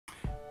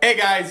Hey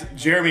guys,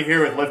 Jeremy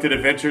here with Lifted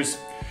Adventures.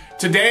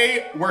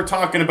 Today we're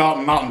talking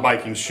about mountain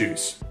biking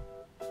shoes.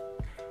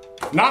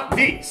 Not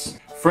these.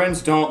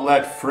 Friends don't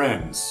let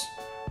friends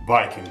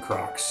bike in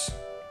Crocs.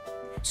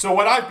 So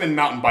what I've been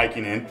mountain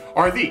biking in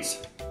are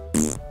these.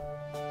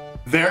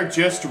 They're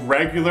just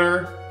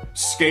regular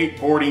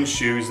skateboarding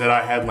shoes that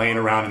I had laying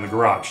around in the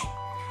garage.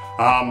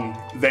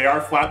 They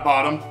are flat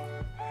bottom.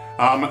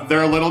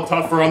 They're a little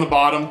tougher on the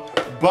bottom,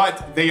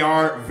 but they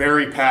are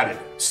very padded.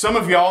 Some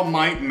of y'all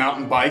might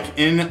mountain bike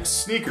in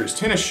sneakers,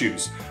 tennis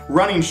shoes,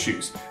 running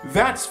shoes.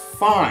 That's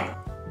fine.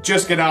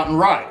 Just get out and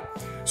ride.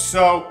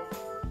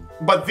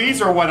 But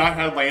these are what I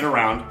had laying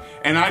around,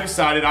 and I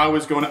decided I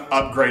was going to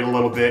upgrade a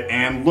little bit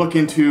and look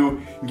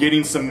into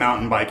getting some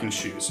mountain biking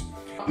shoes.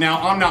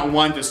 Now, I'm not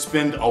one to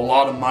spend a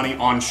lot of money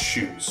on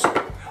shoes.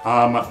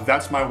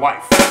 That's my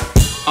wife.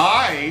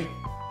 I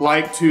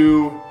like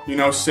to,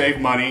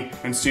 save money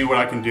and see what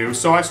I can do.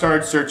 So I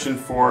started searching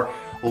for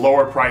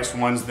lower priced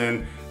ones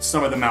than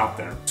some of them out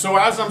there. So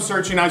as I'm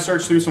searching, I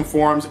searched through some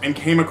forums and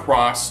came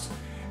across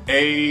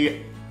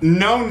a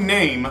known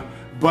name,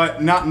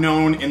 but not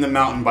known in the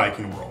mountain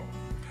biking world.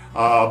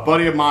 A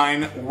buddy of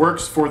mine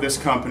works for this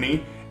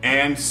company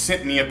and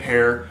sent me a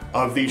pair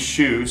of these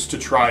shoes to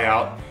try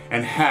out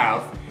and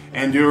have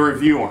and do a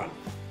review on.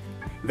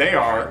 They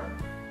are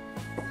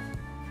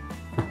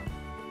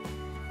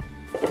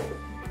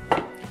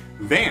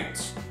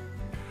Vans.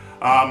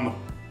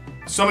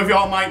 Some of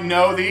y'all might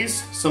know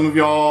these, some of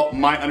y'all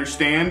might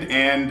understand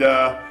and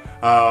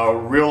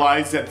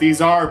realize that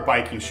these are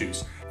biking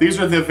shoes. These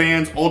are the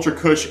Vans Ultra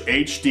Cush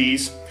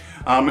HDs.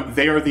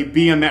 They are the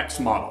BMX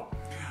model.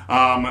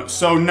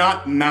 So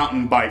not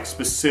mountain bike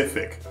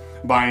specific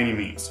by any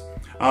means.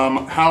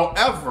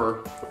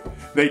 However,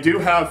 they do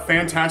have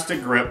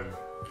fantastic grip.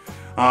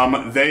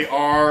 They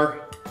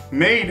are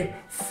made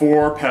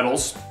for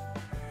pedals.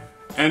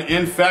 And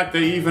in fact,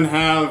 they even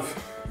have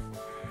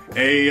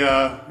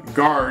a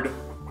guard,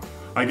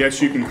 I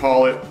guess you can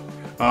call it,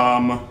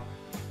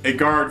 a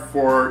guard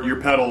for your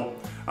pedal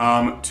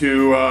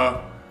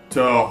to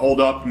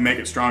hold up and make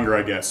it stronger,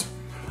 I guess.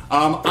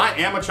 I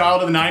am a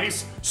child of the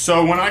 90s,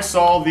 so when I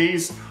saw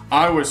these,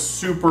 I was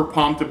super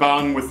pumped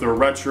about them with the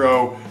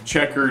retro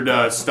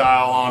checkered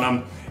style on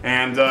them,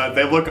 and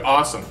they look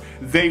awesome.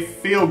 They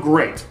feel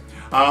great.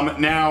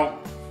 Now,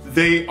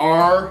 they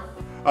are,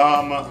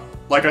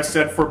 like I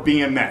said, for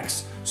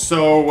BMX,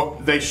 so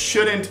they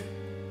shouldn't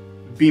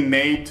be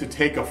made to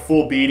take a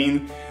full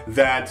beating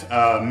that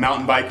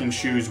mountain biking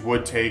shoes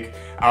would take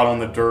out on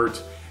the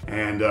dirt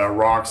and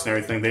rocks and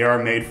everything. They are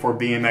made for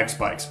BMX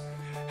bikes.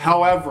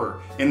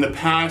 However, in the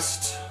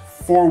past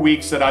 4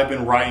 weeks that I've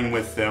been riding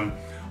with them,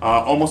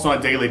 almost on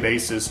a daily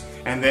basis,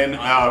 and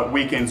then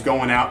weekends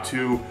going out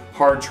to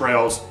hard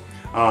trails,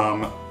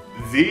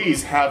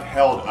 these have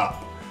held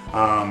up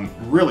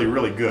really,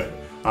 really good.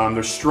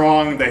 They're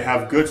strong, they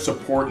have good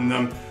support in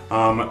them,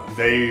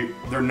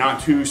 they're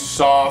not too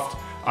soft.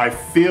 I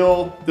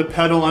feel the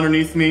pedal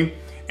underneath me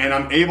and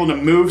I'm able to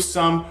move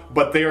some,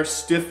 but they are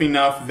stiff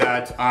enough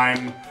that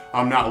I'm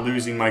not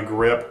losing my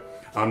grip,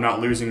 I'm not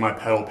losing my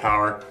pedal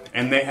power,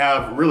 and they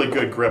have really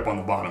good grip on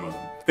the bottom of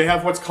them. They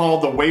have what's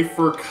called the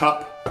wafer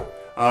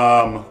cup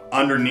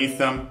underneath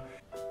them.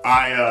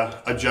 I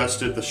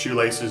adjusted the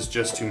shoelaces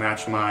just to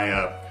match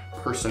my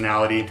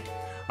personality,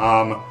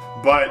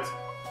 but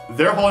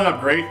they're holding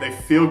up great, they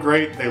feel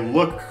great, they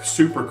look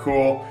super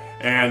cool,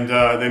 and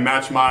they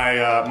match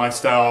my, my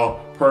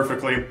style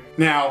perfectly.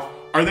 Now,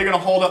 are they gonna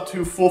hold up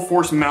to full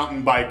force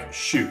mountain bike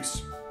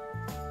shoes?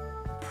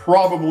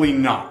 Probably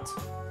not.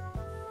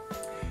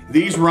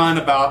 These run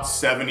about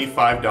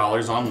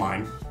 $75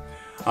 online.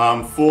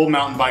 Full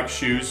mountain bike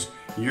shoes,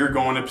 you're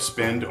going to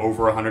spend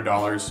over $100,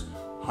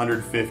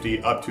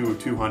 $150, up to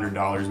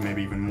 $200,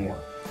 maybe even more.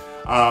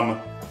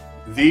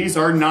 These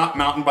are not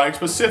mountain bike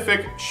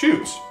specific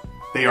shoes.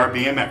 They are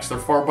BMX, they're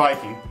for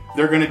biking.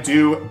 They're gonna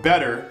do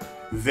better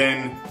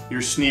than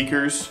your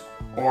sneakers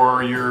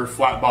or your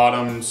flat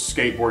bottom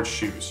skateboard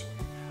shoes.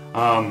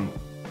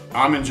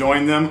 I'm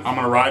enjoying them. I'm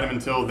gonna ride them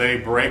until they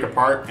break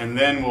apart, and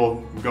then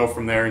we'll go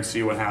from there and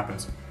see what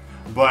happens.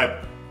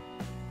 But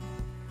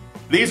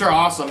these are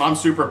awesome. I'm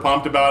super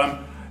pumped about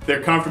them.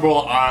 They're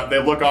comfortable,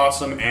 they look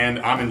awesome, and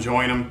I'm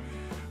enjoying them.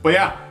 But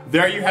yeah,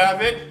 there you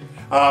have it.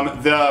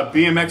 The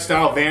BMX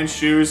style Vans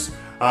shoes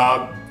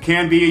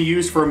can be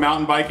used for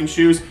mountain biking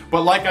shoes,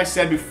 but like I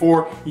said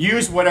before,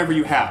 use whatever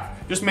you have.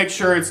 Just make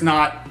sure it's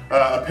not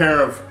a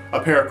pair of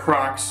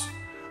Crocs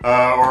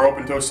or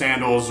open toe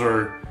sandals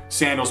or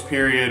sandals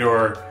period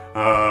or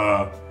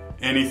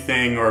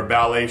anything, or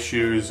ballet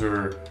shoes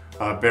or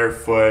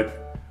barefoot.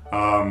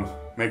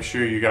 Make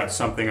sure you got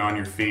something on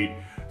your feet.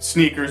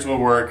 Sneakers will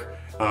work.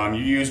 You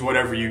use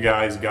whatever you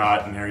guys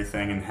got and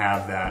everything and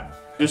have that.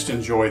 Just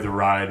enjoy the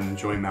ride and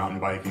enjoy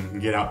mountain biking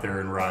and get out there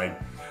and ride.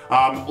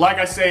 Like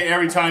I say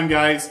every time,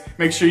 guys,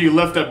 make sure you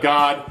lift up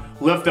God,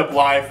 lift up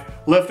life,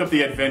 lift up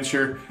the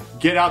adventure.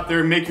 Get out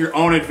there, make your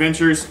own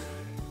adventures,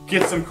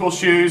 get some cool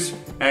shoes,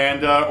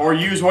 and or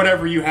use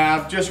whatever you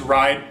have, just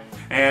ride.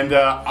 And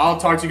I'll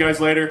talk to you guys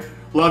later.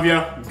 Love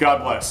ya,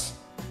 God bless.